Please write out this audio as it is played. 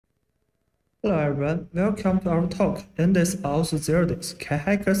Hello everyone, welcome to our talk. In this also 0 days, can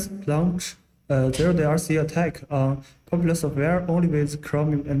hackers launch a 0-day RC attack on popular software only with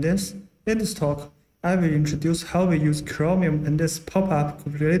Chromium ndays? In this talk, I will introduce how we use Chromium ndays pop-up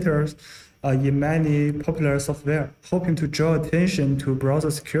calculators in many popular software, hoping to draw attention to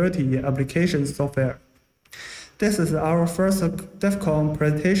browser security in application software. This is our first DEF CON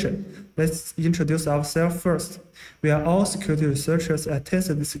presentation. Let's introduce ourselves first. We are all security researchers at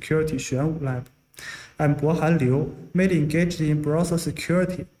Tencent Security Zheng Wang Lab. I'm Bohan Liu, mainly engaged in browser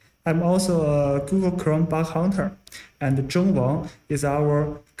security. I'm also a Google Chrome bug hunter. And Zheng Wang is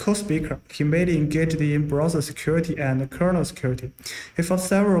our co-speaker. He mainly engaged in browser security and kernel security. He found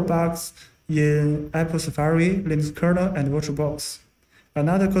several bugs in Apple Safari, Linux kernel, and VirtualBox.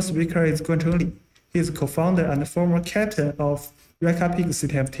 Another co-speaker is GuanCheng Li. He is co-founder and former captain of Rekapig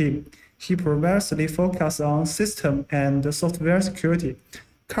CTF team. He previously focused on system and software security,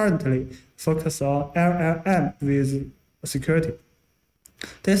 currently focus on LLM with security.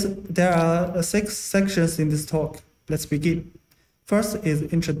 There are 6 sections in this talk. Let's begin. First is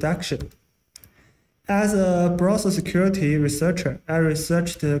introduction. As a browser security researcher, I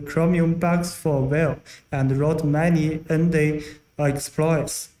researched Chromium bugs for a while and wrote many ndays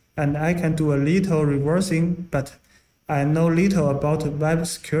exploits. And I can do a little reversing, but I know little about web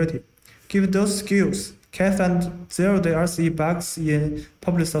security. Given those skills, can I find 0-day RC bugs in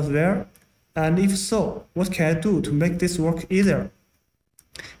public software? And if so, what can I do to make this work easier?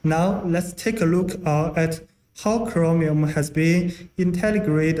 Now, let's take a look at how Chromium has been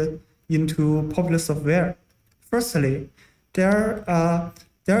integrated into popular software. Firstly, there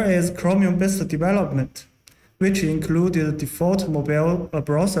is Chromium-based development, which included default mobile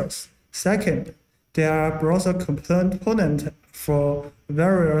browsers. Second, there are browser components for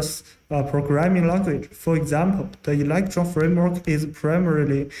various programming language. For example, the Electron framework is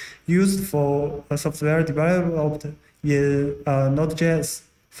primarily used for software developed in Node.js,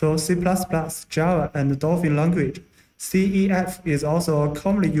 for C++, Java, and Dolphin language. CEF is also a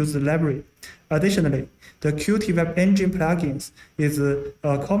commonly used library. Additionally, the Qt Web Engine plugins is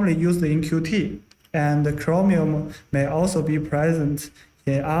commonly used in Qt. And Chromium may also be present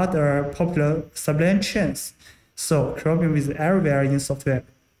in other popular supply chains. So Chromium is everywhere in software.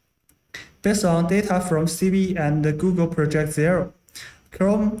 Based on data from CVE and Google Project Zero,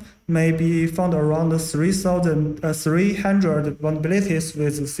 Chrome may be found around 300 vulnerabilities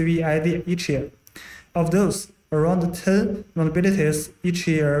with CVE ID each year. Of those, around 10 vulnerabilities each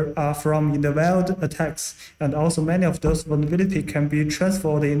year are from in-the-wild attacks, and also many of those vulnerabilities can be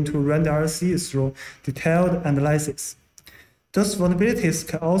transferred into random RC through detailed analysis. Those vulnerabilities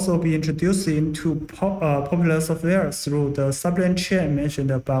can also be introduced into popular software through the supply chain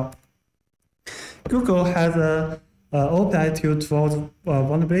mentioned above. Google has an open attitude towards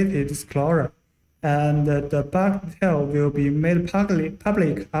vulnerability disclosure, and the bug detail will be made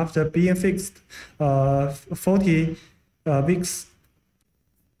public after being fixed 40 weeks.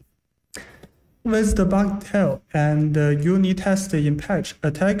 With the bug detail and unit test in patch,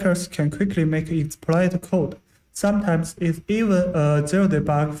 attackers can quickly make exploit code. Sometimes it's even a 0-day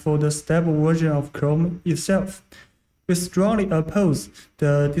bug for the stable version of Chrome itself. We strongly oppose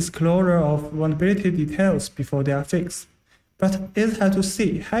the disclosure of vulnerability details before they are fixed. But it's hard to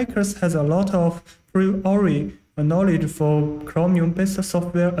see, hackers has a lot of priori knowledge for Chromium-based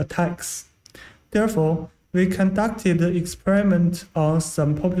software attacks. Therefore, we conducted the experiment on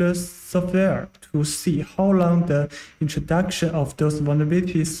some popular software to see how long the introduction of those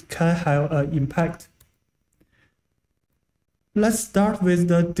vulnerabilities can have an impact. Let's start with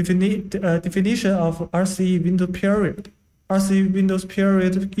the definition of RC window period. RC windows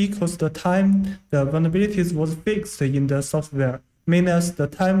period equals the time the vulnerabilities was fixed in the software, minus the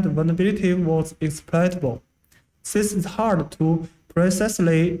time the vulnerability was exploitable. Since it's hard to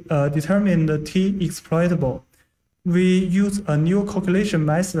precisely determine the T exploitable, we use a new calculation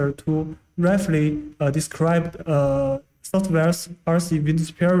method to roughly describe software's RC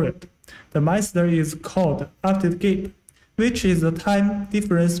windows period. The method is called update gap, which is the time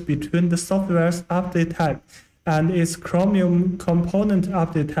difference between the software's update time and its Chromium component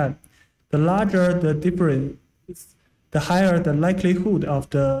update time. The larger the difference, the higher the likelihood of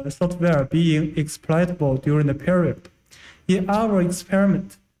the software being exploitable during the period. In our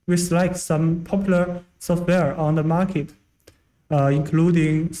experiment, we select some popular software on the market,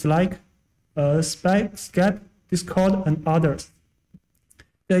 including Slack, Skype, Discord, and others.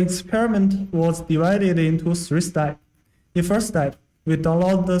 The experiment was divided into 3 steps. In first step, we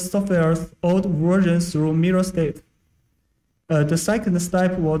download the software's old version through mirror state. The second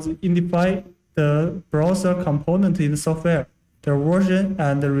step was identify the browser component in the software, the version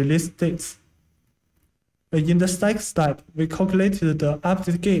and the release dates. In the second step, we calculated the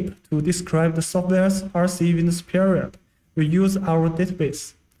update gap to describe the software's RC Windows period. We use our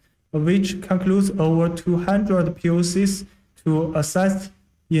database, which concludes over 200 POCs to assess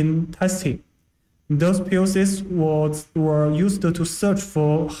in testing. Those POCs were used to search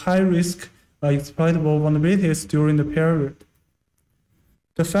for high-risk exploitable vulnerabilities during the period.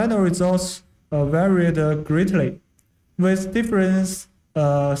 The final results varied greatly, with different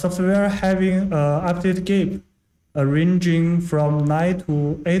software having an update gap ranging from 9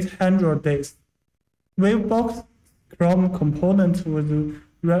 to 800 days. Wavebox Chrome component was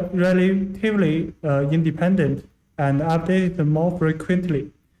relatively independent and updated more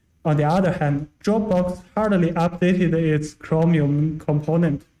frequently. On the other hand, Dropbox hardly updated its Chromium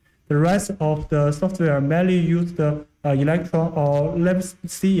component. The rest of the software mainly used the Electron or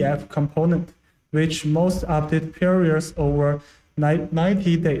CEF component, which most update periods over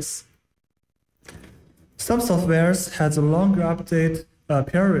 90 days. Some softwares has a longer update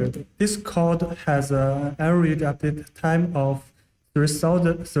period. This code has an average update time of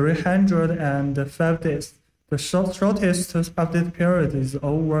 3,305 days. The shortest update period is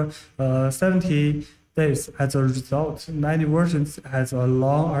over 70 days. As a result, many versions has a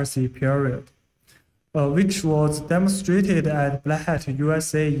long RC period, which was demonstrated at Black Hat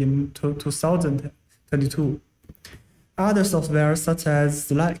USA in 2022. Other software, such as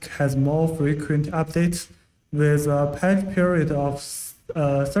Slack, has more frequent updates with a patch period of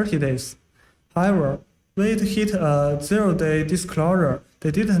 30 days. However, when it hit a zero-day disclosure,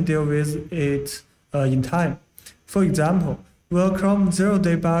 they didn't deal with it in time. For example, when Chrome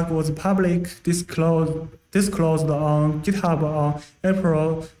zero-day bug was public disclosed on GitHub on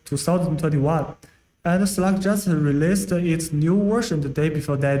April 2021, and Slack just released its new version the day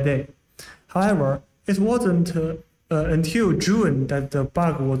before that day. However, it wasn't until June that the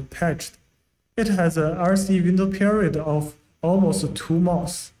bug was patched. It has a RC window period of almost 2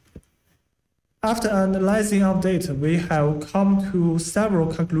 months. After analyzing update, we have come to several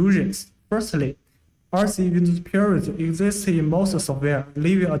conclusions. Firstly, RC window periods exist in most software,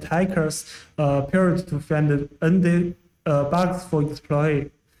 leaving attackers a period to find undead bugs for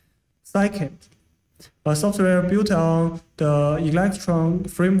exploit. Second, software built on the Electron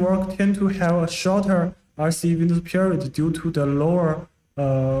framework tend to have a shorter RC window period due to the lower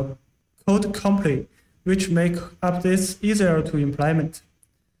code complete, which make updates easier to implement.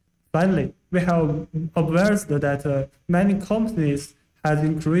 Finally, we have observed that many companies have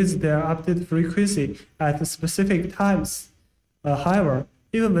increased their update frequency at specific times. However,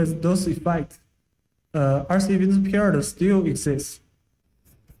 even with those effects, RC window period still exists.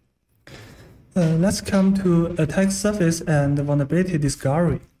 Let's come to attack surface and vulnerability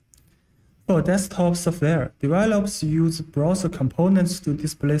discovery. For desktop software, developers use browser components to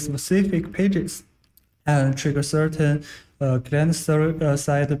display specific pages and trigger certain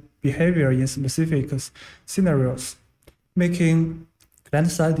client-side behavior in specific scenarios, making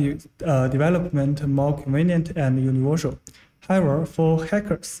client-side development more convenient and universal. However, for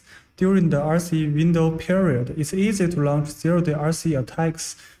hackers, during the RC window period, it's easy to launch zero-day RC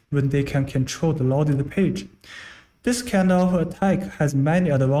attacks when they can control the loaded page. This kind of attack has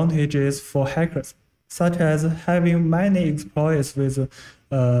many advantages for hackers, such as having many exploits with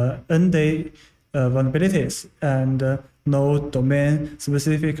ndays vulnerabilities and no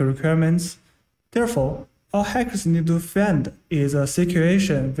domain-specific requirements. Therefore, all hackers need to find is a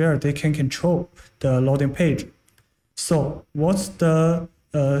situation where they can control the loading page. So, what's the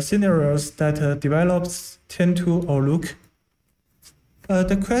scenarios that developers tend to overlook?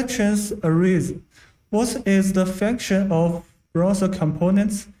 The questions arise. What is the function of browser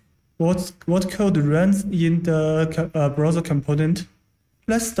components? What code runs in the browser component?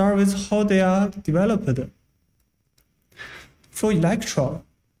 Let's start with how they are developed. For Electron,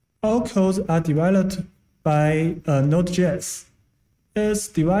 all codes are developed by Node.js. It's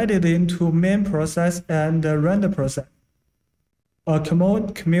divided into main process and render process,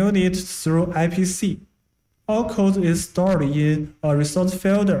 communicated through IPC. All code is stored in a resource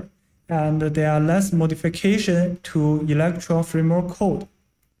folder, and there are less modification to Electron framework code.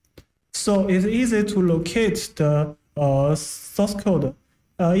 So it's easy to locate the source code.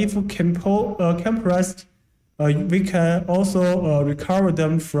 If compressed, we can also recover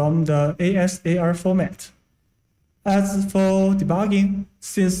them from the ASAR format. As for debugging,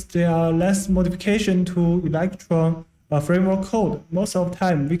 since there are less modification to Electron framework code, most of the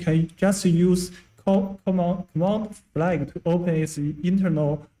time we can just use command flag to open its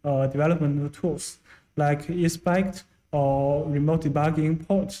internal development tools, like inspect or remote debugging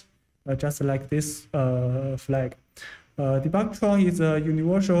port, just like this flag. DebugTron is a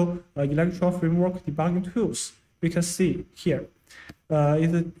universal electron framework debugging tools. We can see here.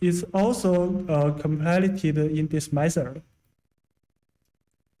 It is also completed in this method.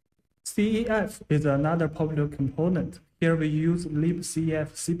 CEF is another popular component. Here we use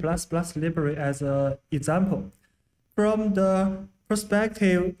libcef C++ library as an example. From the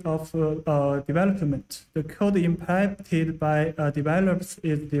perspective of development, the code implemented by developers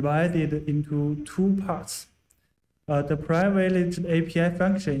is divided into two parts. The privileged API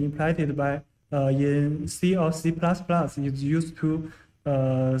function implemented by in C or C++ is used to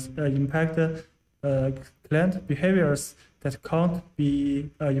impact client behaviors that can't be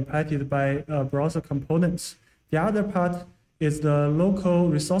implemented by browser components. The other part is the local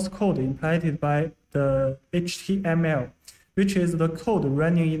resource code implemented by the HTML, which is the code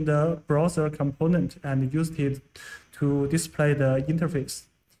running in the browser component and used it to display the interface.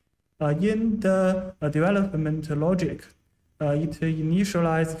 In the development logic, it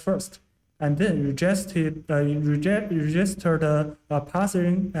initializes first and then register the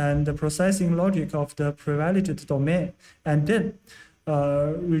parsing and the processing logic of the privileged domain, and then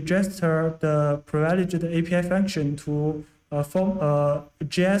register the privileged API function to form a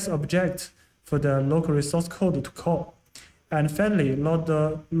JS object for the local resource code to call. And finally, load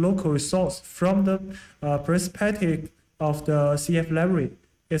the local resource from the perspective of the CF library.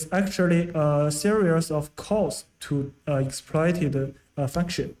 It's actually a series of calls to exploited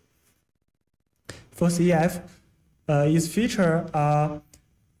function. For CF, its features are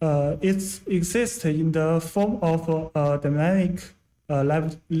it exists in the form of a dynamic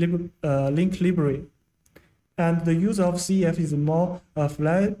link library, and the use of CF is more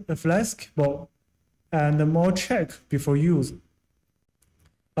flexible and more check before use.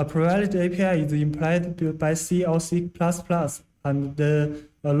 A privileged API is implemented by C or C++, and the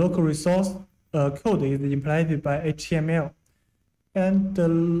local resource code is implemented by HTML. And the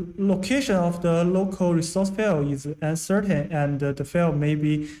location of the local resource file is uncertain, and the file may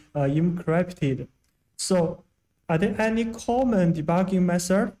be encrypted. So, are there any common debugging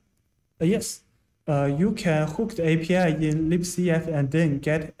methods? Yes. You can hook the API in libcef and then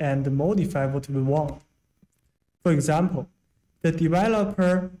get and modify what we want. For example, the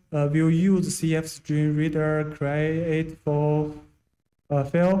developer will use CF string reader create for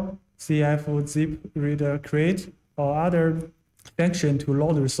file, CF zip reader create, or other function to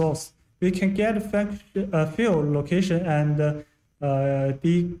load resource. We can get field location and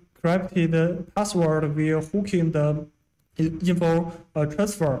decrypted password via hooking the info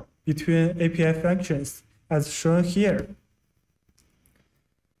transfer between API functions, as shown here.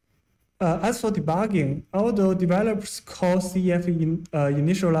 As for debugging, although developers call CF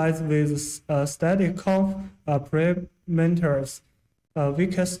initialize with static conf parameters, we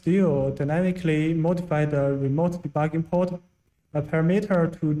can still dynamically modify the remote debugging port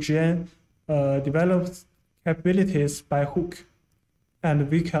parameter to gen developed capabilities by hook. And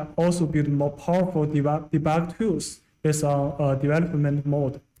we can also build more powerful debug tools based on development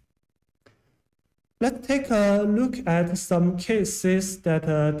mode. Let's take a look at some cases that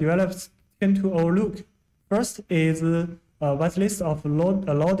developers tend to overlook. First is a whitelist of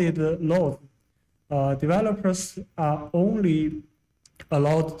loaded loads. Developers are only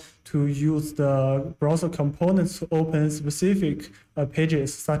allowed to use the browser components to open specific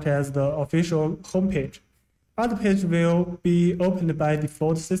pages, such as the official homepage. Other pages will be opened by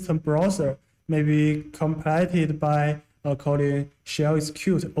default system browser, may be completed by calling shell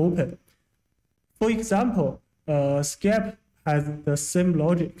execute open. For example, Skype has the same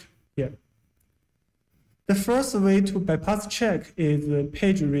logic here. The first way to bypass check is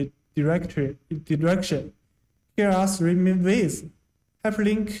page redirection. Here are three main ways: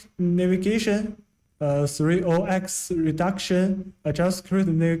 hyperlink navigation, 3OX reduction, JavaScript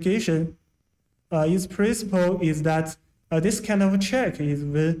navigation. Its principle is that this kind of check is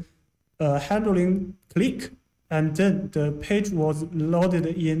when handling click, and then the page was loaded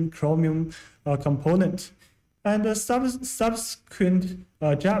in Chromium component. And the subsequent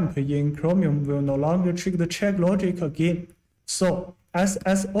jump in Chromium will no longer trigger the check logic again. So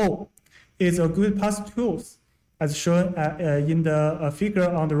SSO is a good path tool, as shown in the figure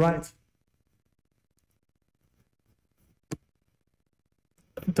on the right.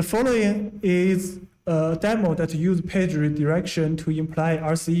 The following is a demo that uses page redirection to imply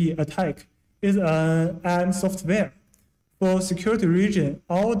RCE attack. Is an software. For security reason,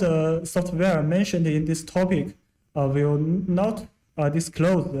 all the software mentioned in this topic will not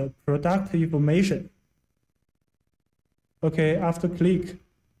disclose the product information. Okay, after click,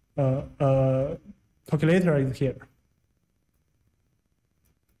 calculator is here.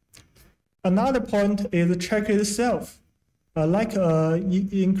 Another point is check itself. like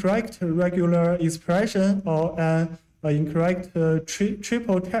incorrect regular expression or an incorrect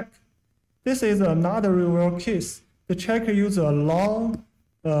triple check. This is another real-world case. The checker uses a long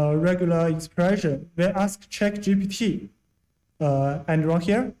regular expression. We ask ChatGPT, and right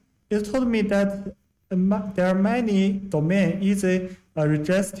here, it told me that there are many domains easily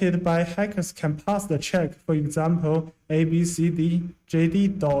registered by hackers can pass the check. For example, abcdjd.hk.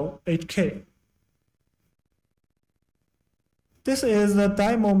 This is the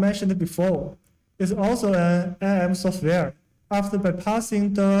demo mentioned before. It's also an AM software. After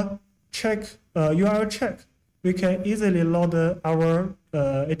bypassing the check URL check, we can easily load our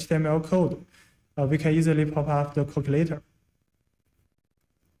HTML code. We can easily pop up the calculator.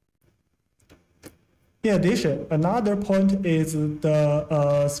 In addition, another point is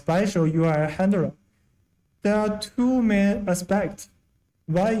the special URL handler. There are two main aspects.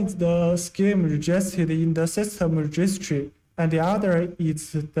 One is the scheme registered in the system registry, and the other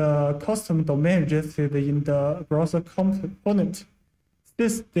is the custom domain registered in the browser component.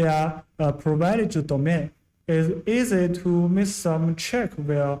 Since they are a privileged domain, it is easy to miss some check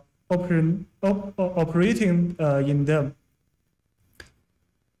while operating in them.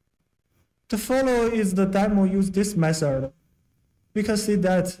 The following is the demo use this method. We can see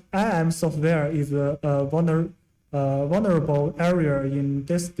that IAM software is a vulnerable area in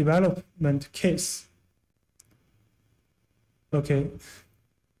this development case. Okay.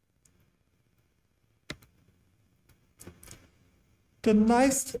 The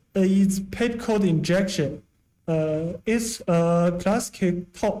next is page code injection. It's a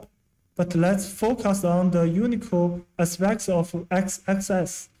classic top, but let's focus on the unique aspects of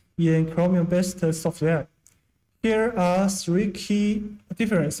XSS in Chromium-based software. Here are three key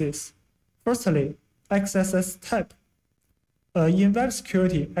differences. Firstly, XSS type. In web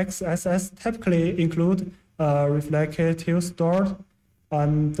security, XSS typically include reflective stored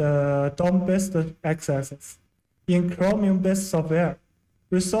and DOM-based XSS. In Chromium-based software,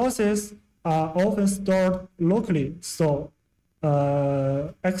 resources are often stored locally, so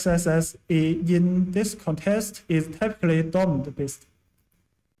XSS in this context is typically DOM-based.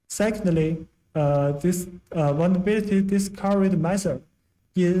 Secondly, this vulnerability discovery method.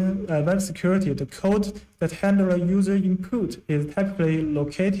 In web security, the code that handles user input is typically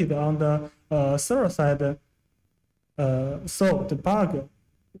located on the server side, so the bug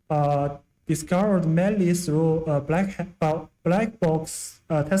discovered mainly through black box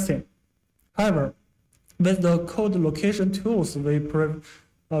testing. However, with the code location tools we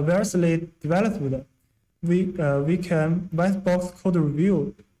previously developed, we can white box code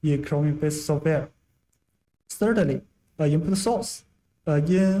review in Chromium-based software. Thirdly, input source.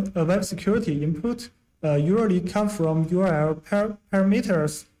 In web security, input usually come from URL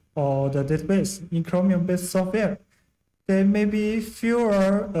parameters or the database. In Chromium-based software, there may be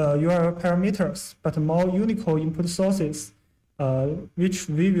fewer URL parameters, but more unique input sources, which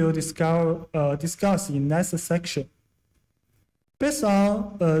we will discuss in next section. Based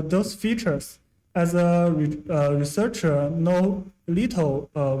on those features, as a researcher know little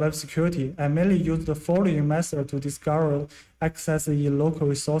web security, I mainly use the following method to discover access in local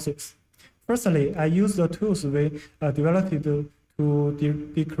resources. Firstly, I use the tools we developed to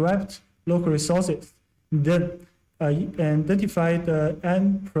decrypt local resources. Then, identify the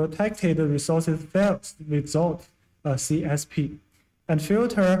unprotected resources files without CSP, and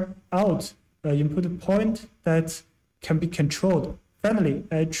filter out input point that can be controlled. Finally,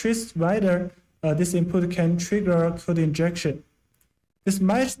 I trace whether this input can trigger code injection. This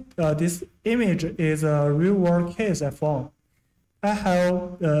image is a real-world case I found. I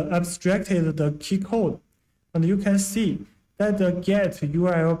have abstracted the key code, and you can see that the get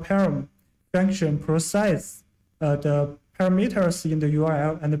URL param function processes the parameters in the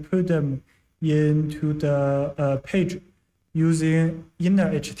URL and put them into the page using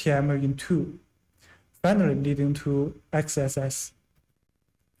inner HTML in2, finally leading to XSS.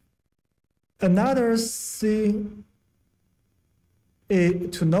 Another thing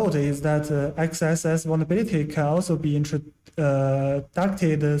to note is that XSS vulnerability can also be introduced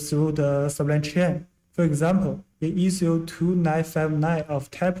through the supply chain. For example, in issue 2959 of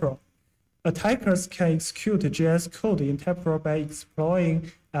TEPRO, attackers can execute JS code in TEPRO by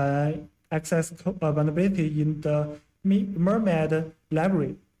exploiting access vulnerability in the Mermaid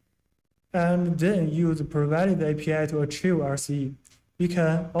library, and then use provided API to achieve RCE. We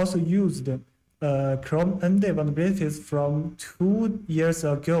can also use the Chrome ND vulnerabilities from 2 years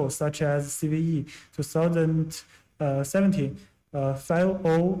ago, such as CVE 2017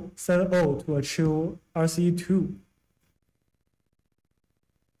 5070 to achieve RCE2.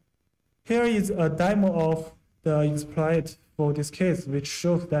 Here is a demo of the exploit for this case, which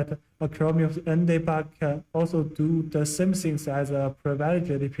shows that a Chromium nday bug can also do the same things as a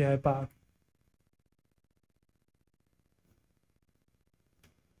privileged API bug.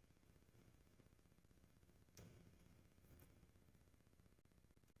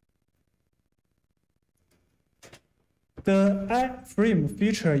 The iframe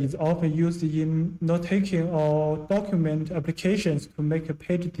feature is often used in note-taking or document applications to make a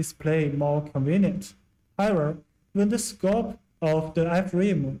page display more convenient. However, when the scope of the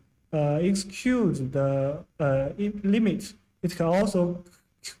iframe exceeds the limit, it can also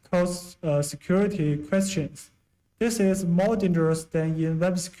cause security questions. This is more dangerous than in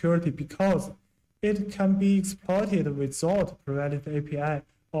web security because it can be exploited without provided API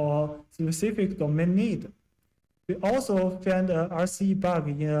or specific domain need. We also found a RCE bug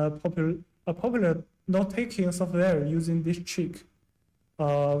in a popular note-taking software using this trick.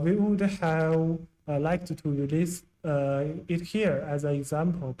 We would have liked to release it here as an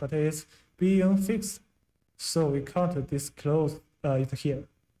example, but it's being fixed, so we can't disclose it here.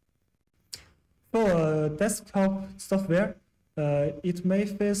 For desktop software, it may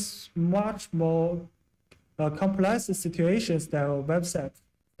face much more complex situations than a website,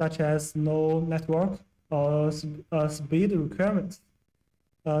 such as no network or speed requirements.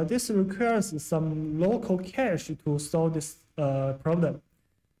 This requires some local cache to solve this problem.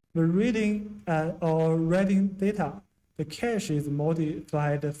 When reading or writing data, the cache is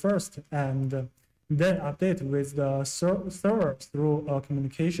modified first and then updated with the server through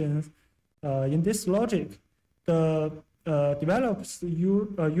communications. In this logic, the developers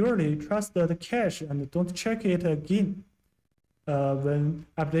usually trust the cache and don't check it again when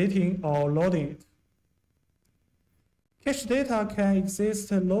updating or loading it. Cache data can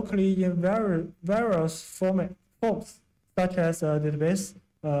exist locally in various forms, such as a database,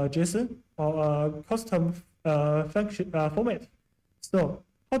 JSON, or a custom function format. So,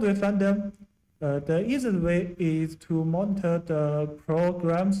 how do we find them? The easiest way is to monitor the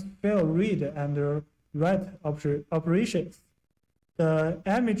program's file read and write operations. The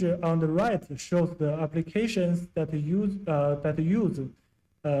image on the right shows the applications that use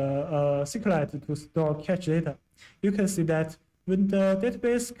SQLite to store cache data. You can see that when the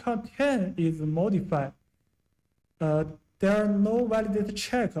database content is modified, there are no validated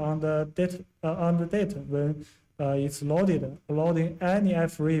check on the data when it's loaded, allowing any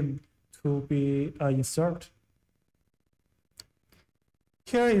iframe to be inserted.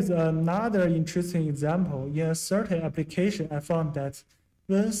 Here is another interesting example. In a certain application, I found that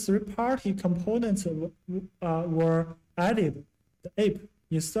when third-party components were added, the app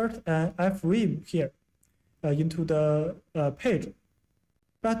insert an iframe here into the page,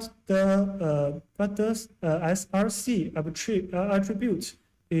 but the src attribute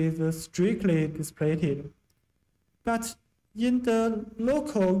is strictly displayed. But in the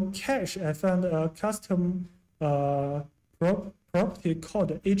local cache, I found a custom property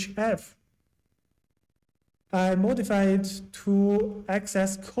called hf. I modified it to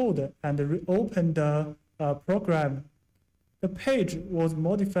access code and reopen the program. The page was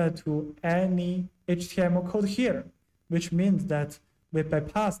modified to any HTML code here, which means that we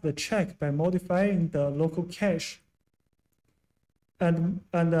bypass the check by modifying the local cache. And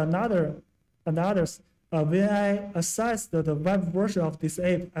others, when I assessed the web version of this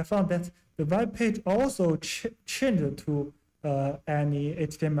app, I found that the web page also changed to any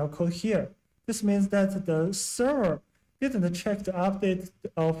HTML code here. This means that the server didn't check the update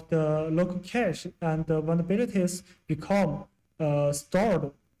of the local cache, and the vulnerabilities become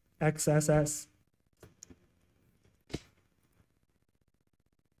stored XSS.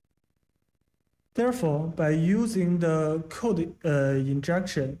 Therefore, by using the code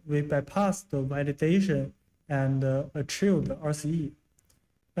injection, we bypass the validation and achieve the RCE.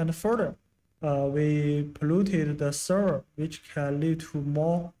 And further, we polluted the server, which can lead to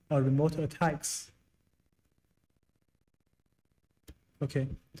more remote attacks. Okay.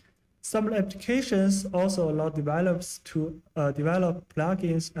 Some applications also allow developers to develop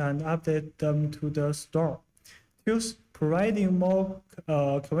plugins and update them to the store, thus providing more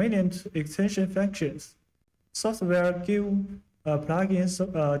convenient extension functions. Software give plugins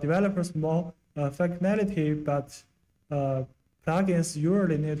developers more functionality, but plugins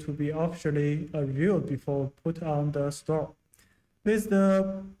usually need to be officially reviewed before put on the store. With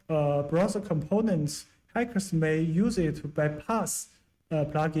the browser components, hackers may use it to bypass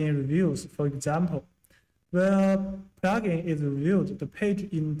plugin reviews. For example, when a plugin is reviewed, the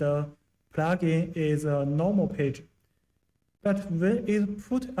page in the plugin is a normal page. But when it's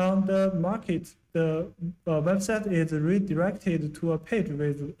put on the market, the website is redirected to a page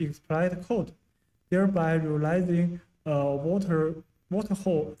with exploit code. thereby realizing a water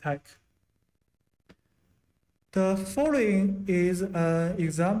hole attack. The following is an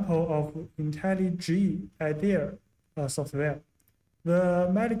example of IntelliG IDEA software. The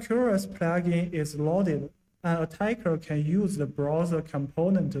malicious plugin is loaded. An attacker can use the browser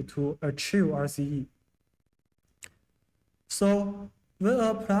component to achieve RCE. So when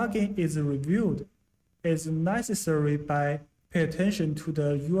a plugin is reviewed, it's necessary to pay attention to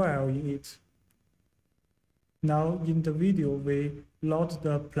the URL in it. Now in the video, we load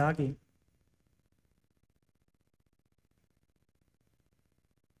the plugin.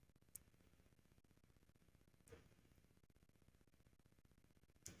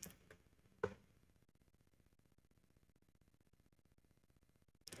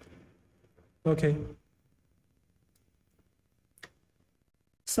 Okay.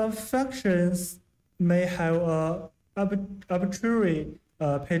 Some functions may have a arbitrary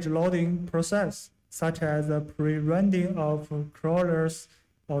page loading process, such as the pre-rendering of crawlers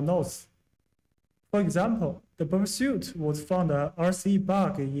or nodes. For example, the pursuit was found an RCE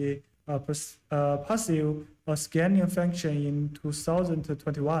bug in a passive scanning function in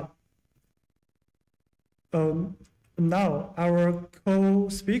 2021. Now, our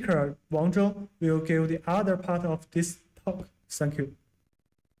co-speaker, Wang Zheng, will give the other part of this talk. Thank you.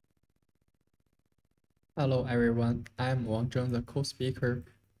 Hello, everyone. I'm Wang Zheng, the co-speaker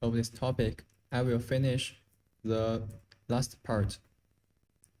of this topic. I will finish the last part.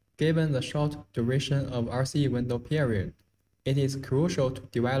 Given the short duration of RCE window period, it is crucial to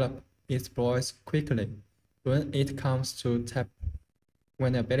develop exploits quickly. When it comes to tap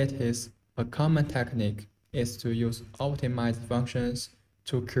vulnerabilities, a common technique is to use optimized functions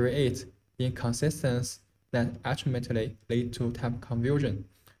to create inconsistencies that ultimately lead to tap confusion.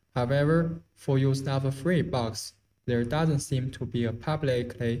 However, for use of a free box, there doesn't seem to be a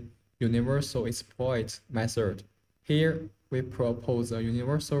publicly universal exploit method. Here, we propose a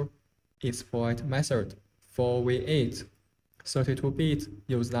universal exploit method for V8 32-bit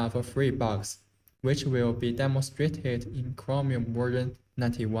use of a free box, which will be demonstrated in Chromium version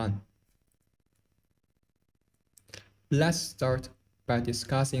 91. Let's start by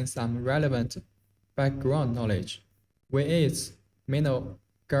discussing some relevant background knowledge. V8's minimal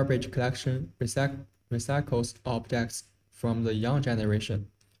garbage collection recycles objects from the young generation,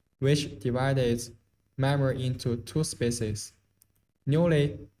 which divides memory into two spaces.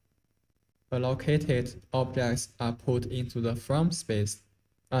 Newly allocated objects are put into the from space,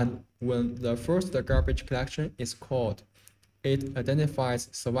 and when the first garbage collection is called, it identifies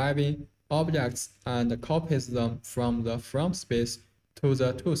surviving objects and copies them from the from space to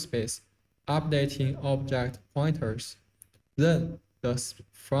the to space, updating object pointers. Then the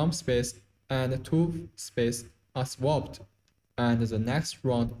from space and to space are swapped, and the next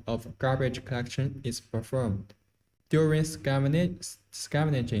round of garbage collection is performed. During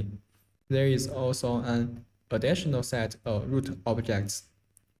scavenging, there is also an additional set of root objects,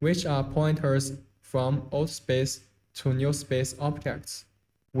 which are pointers from old space to new space objects.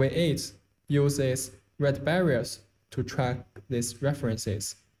 V8 uses red barriers to track these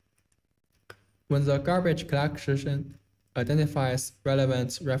references. When the garbage collection identifies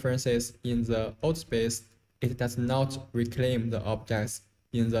relevant references in the old space, it does not reclaim the objects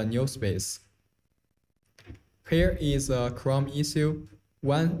in the new space. Here is a Chrome issue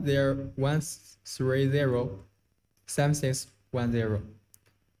 1307610.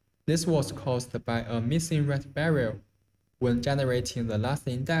 This was caused by a missing red barrier when generating the last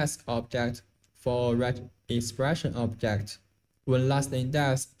index object for a red expression object. When last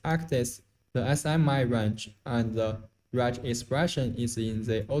index exits the SMI range and the red expression is in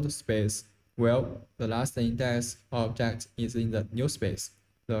the old space, while the last index object is in the new space,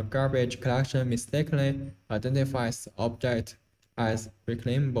 the garbage collection mistakenly identifies the object as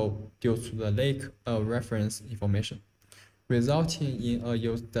reclaimable due to the lack of reference information, resulting in a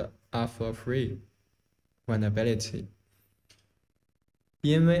used alpha-free vulnerability.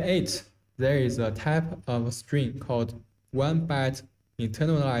 In V8, there is a type of string called 1-byte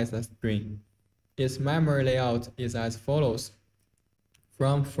internalized string. Its memory layout is as follows.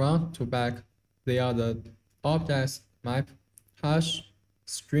 From front to back, they are the object's map, hash,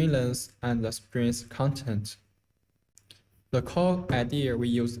 string length, and the string's content. The core idea we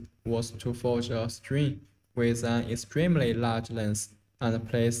used was to forge a string with an extremely large length and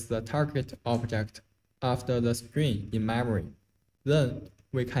place the target object after the string in memory. Then,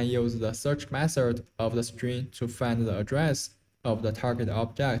 we can use the search method of the string to find the address of the target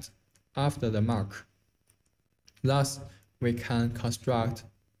object after the mark. Thus, we can construct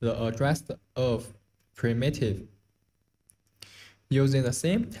the address of primitive. Using the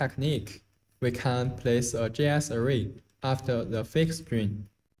same technique, we can place a JS array after the fixed string.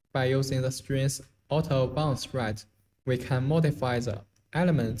 By using the string's auto bounce rate, we can modify the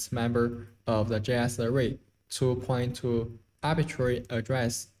elements member of the JS array to point to arbitrary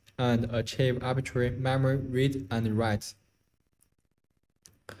address and achieve arbitrary memory read and write.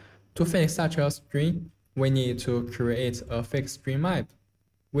 To fix such a string, we need to create a fixed string map.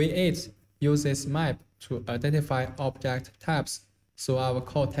 V8 uses map to identify object types, so our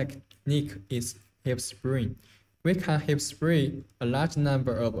core technique is heap spring. We can heap spring a large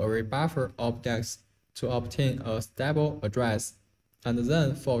number of array buffer objects to obtain a stable address, and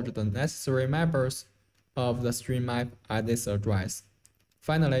then forge the necessary members of the string map at this address.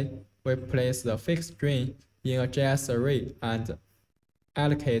 Finally, we place the fixed string in a JS array and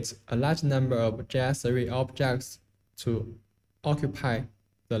allocate a large number of JS array objects to occupy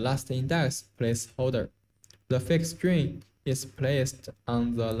the last index placeholder. The fixed string is placed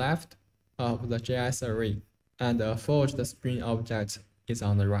on the left of the JS array, and a forged string object is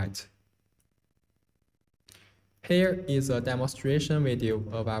on the right. Here is a demonstration video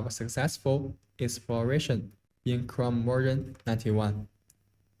of our successful exploration in Chrome version 91.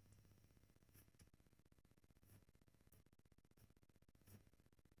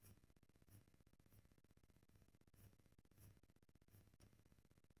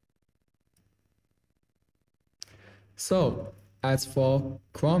 So, as for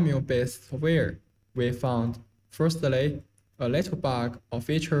Chromium-based software, we found, firstly, a little bug or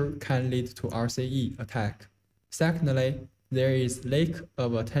feature can lead to RCE attack. Secondly, there is lack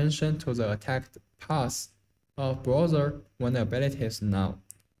of attention to the attacked path of browser vulnerabilities now.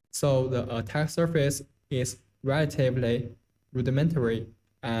 So the attack surface is relatively rudimentary,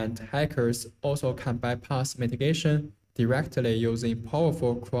 and hackers also can bypass mitigation directly using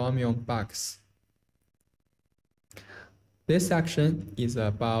powerful Chromium bugs. This section is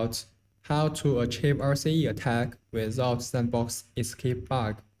about how to achieve RCE attack without sandbox escape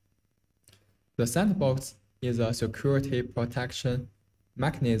bug. The sandbox is a security protection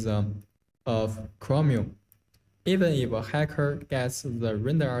mechanism of Chromium. Even if a hacker gets the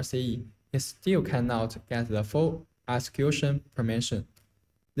render RCE, he still cannot get the full execution permission.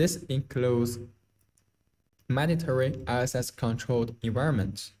 This includes mandatory access-controlled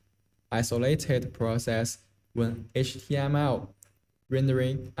environment, isolated process when HTML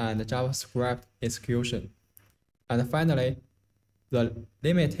rendering and JavaScript execution, and finally, the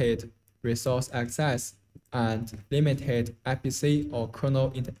limited resource access and limited IPC or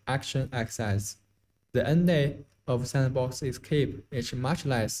kernel interaction access. The end day of sandbox escape is much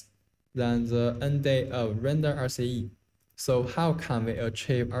less than the end day of render RCE. So how can we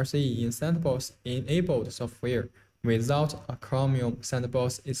achieve RCE in sandbox-enabled software without a Chromium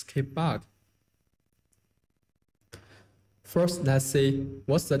sandbox escape bug? First, let's see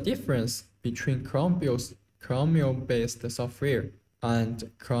what's the difference between Chromium-based software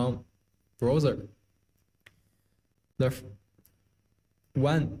and Chrome browser. The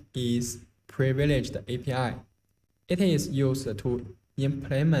one is privileged API. It is used to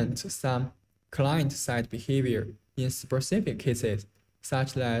implement some client-side behavior in specific cases,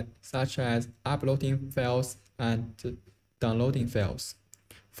 such as uploading files and downloading files.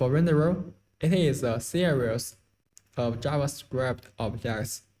 For renderer, it is a series of JavaScript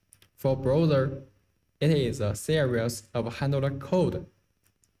objects. For browser, it is a series of handler code.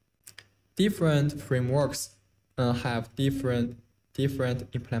 Different frameworks have different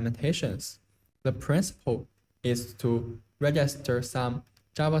implementations. The principle is to register some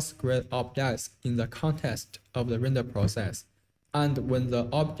JavaScript objects in the context of the render process, and when the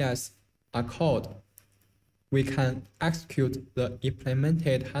objects are called, we can execute the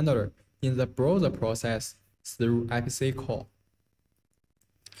implemented handler in the browser process through IPC call.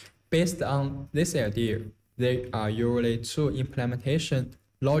 Based on this idea, there are usually two implementation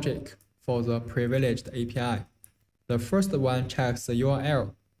logic for the privileged API. The first one checks the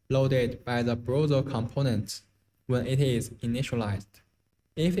URL loaded by the browser component when it is initialized.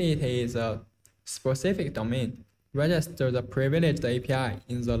 If it is a specific domain, register the privileged API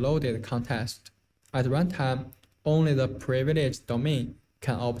in the loaded context. At runtime, only the privileged domain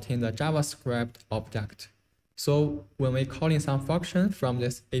can obtain the JavaScript object. So when we call in some function from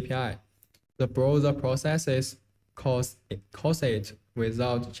this API, the browser processes calls it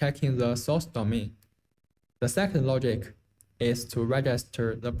without checking the source domain. The second logic is to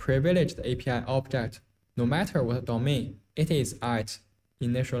register the privileged API object no matter what domain it is at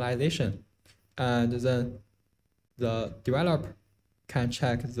initialization, and then the developer can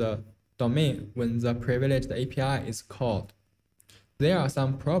check the domain when the privileged API is called. There are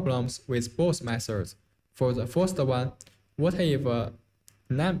some problems with both methods. For the first one, what if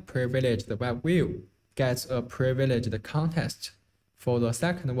non-privileged web view gets a privileged context. For the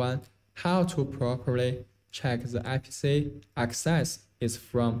second one, how to properly check the IPC access is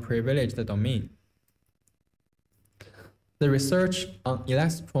from privileged domain. The research on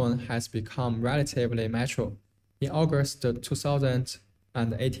Electron has become relatively mature. In August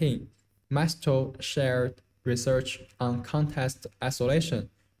 2018, Masto shared research on context isolation,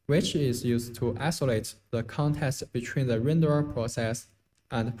 which is used to isolate the context between the renderer process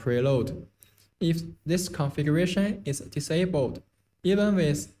and preload. If this configuration is disabled, even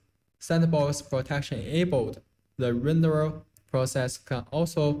with sandbox protection enabled, the renderer process can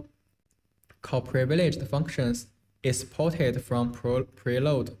also call privileged functions exported from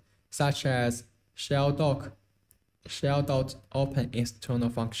preload, such as shell.open external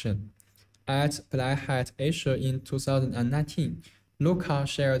function. At Black Hat Asia in 2019, Luca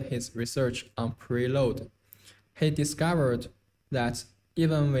shared his research on preload. He discovered that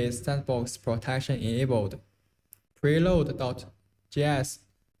even with sandbox protection enabled, preload.js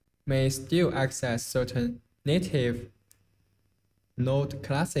may still access certain native node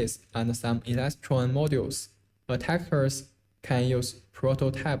classes and some Electron modules. Attackers can use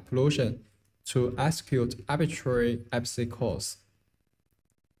prototype collusion to execute arbitrary IPC calls.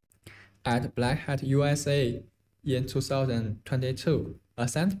 At Black Hat USA in 2022, a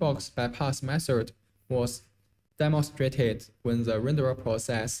sandbox bypass method was demonstrated when the renderer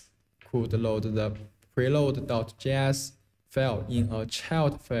process could load the preload.js file in a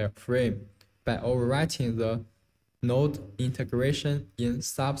child frame by overwriting the node integration in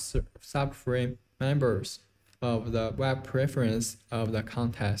subframe members of the web preference of the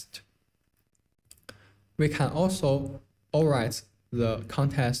context. We can also overwrite the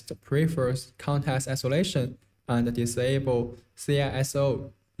context prefers context isolation and disable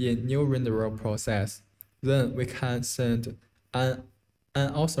CISO in new renderer process. Then we can send an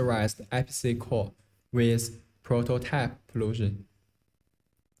unauthorized IPC call with prototype collusion.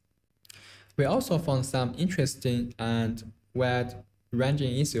 We also found some interesting and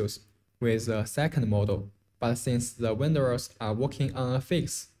wide-ranging issues with the second model, but since the vendors are working on a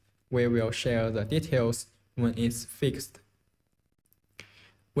fix, we will share the details when it's fixed.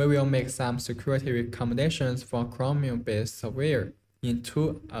 We will make some security recommendations for Chromium-based software in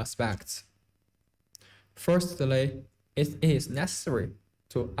two aspects. Firstly, it is necessary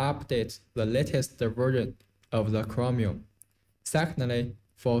to update the latest version of the Chromium. Secondly,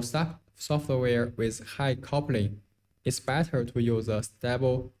 for software with high coupling, it's better to use a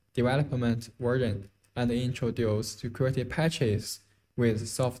stable development version and introduce security patches with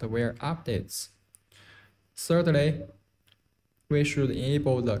software updates. Thirdly, we should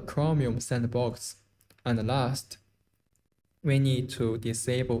enable the Chromium sandbox. And last, we need to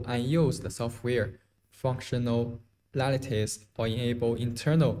disable unused software functionalities or enable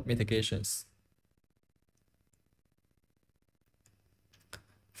internal mitigations.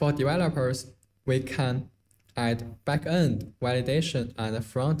 For developers, we can add back-end validation and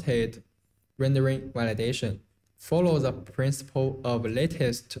front-end rendering validation. Follow the principle of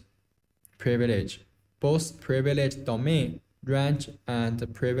latest privilege, both privileged domain, range,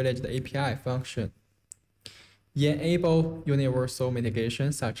 and privileged API function. Enable universal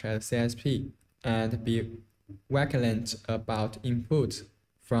mitigation such as CSP and be vigilant about input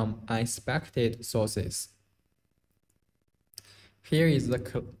from unexpected sources. Here is the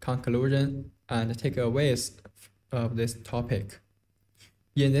conclusion and takeaways of this topic.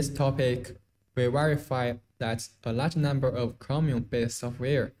 In this topic, we verify that a large number of Chromium-based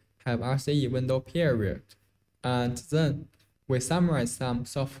software have RCE window period, and then we summarize some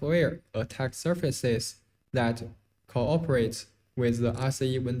software attack surfaces that cooperate with the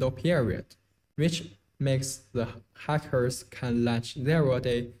RCE window period, which makes the hackers can launch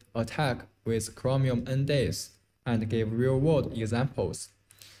zero-day attack with Chromium ndays and give real-world examples.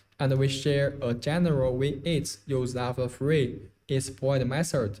 And we share a general V8 use of the free exploit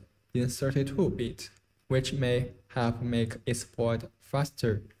method in 32-bit, which may help make exploit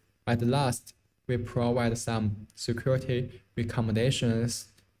faster. At last, we provide some security recommendations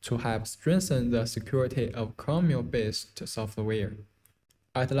to help strengthen the security of Chromium-based software.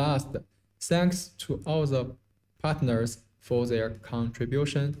 At last, thanks to all the partners for their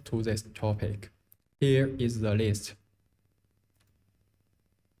contribution to this topic. Here is the list.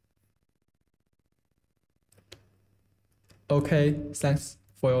 Okay, thanks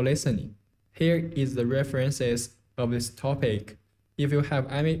for your listening. Here is the references of this topic. If you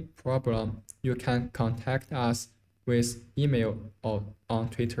have any problem, you can contact us with email or on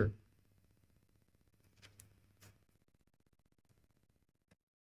Twitter.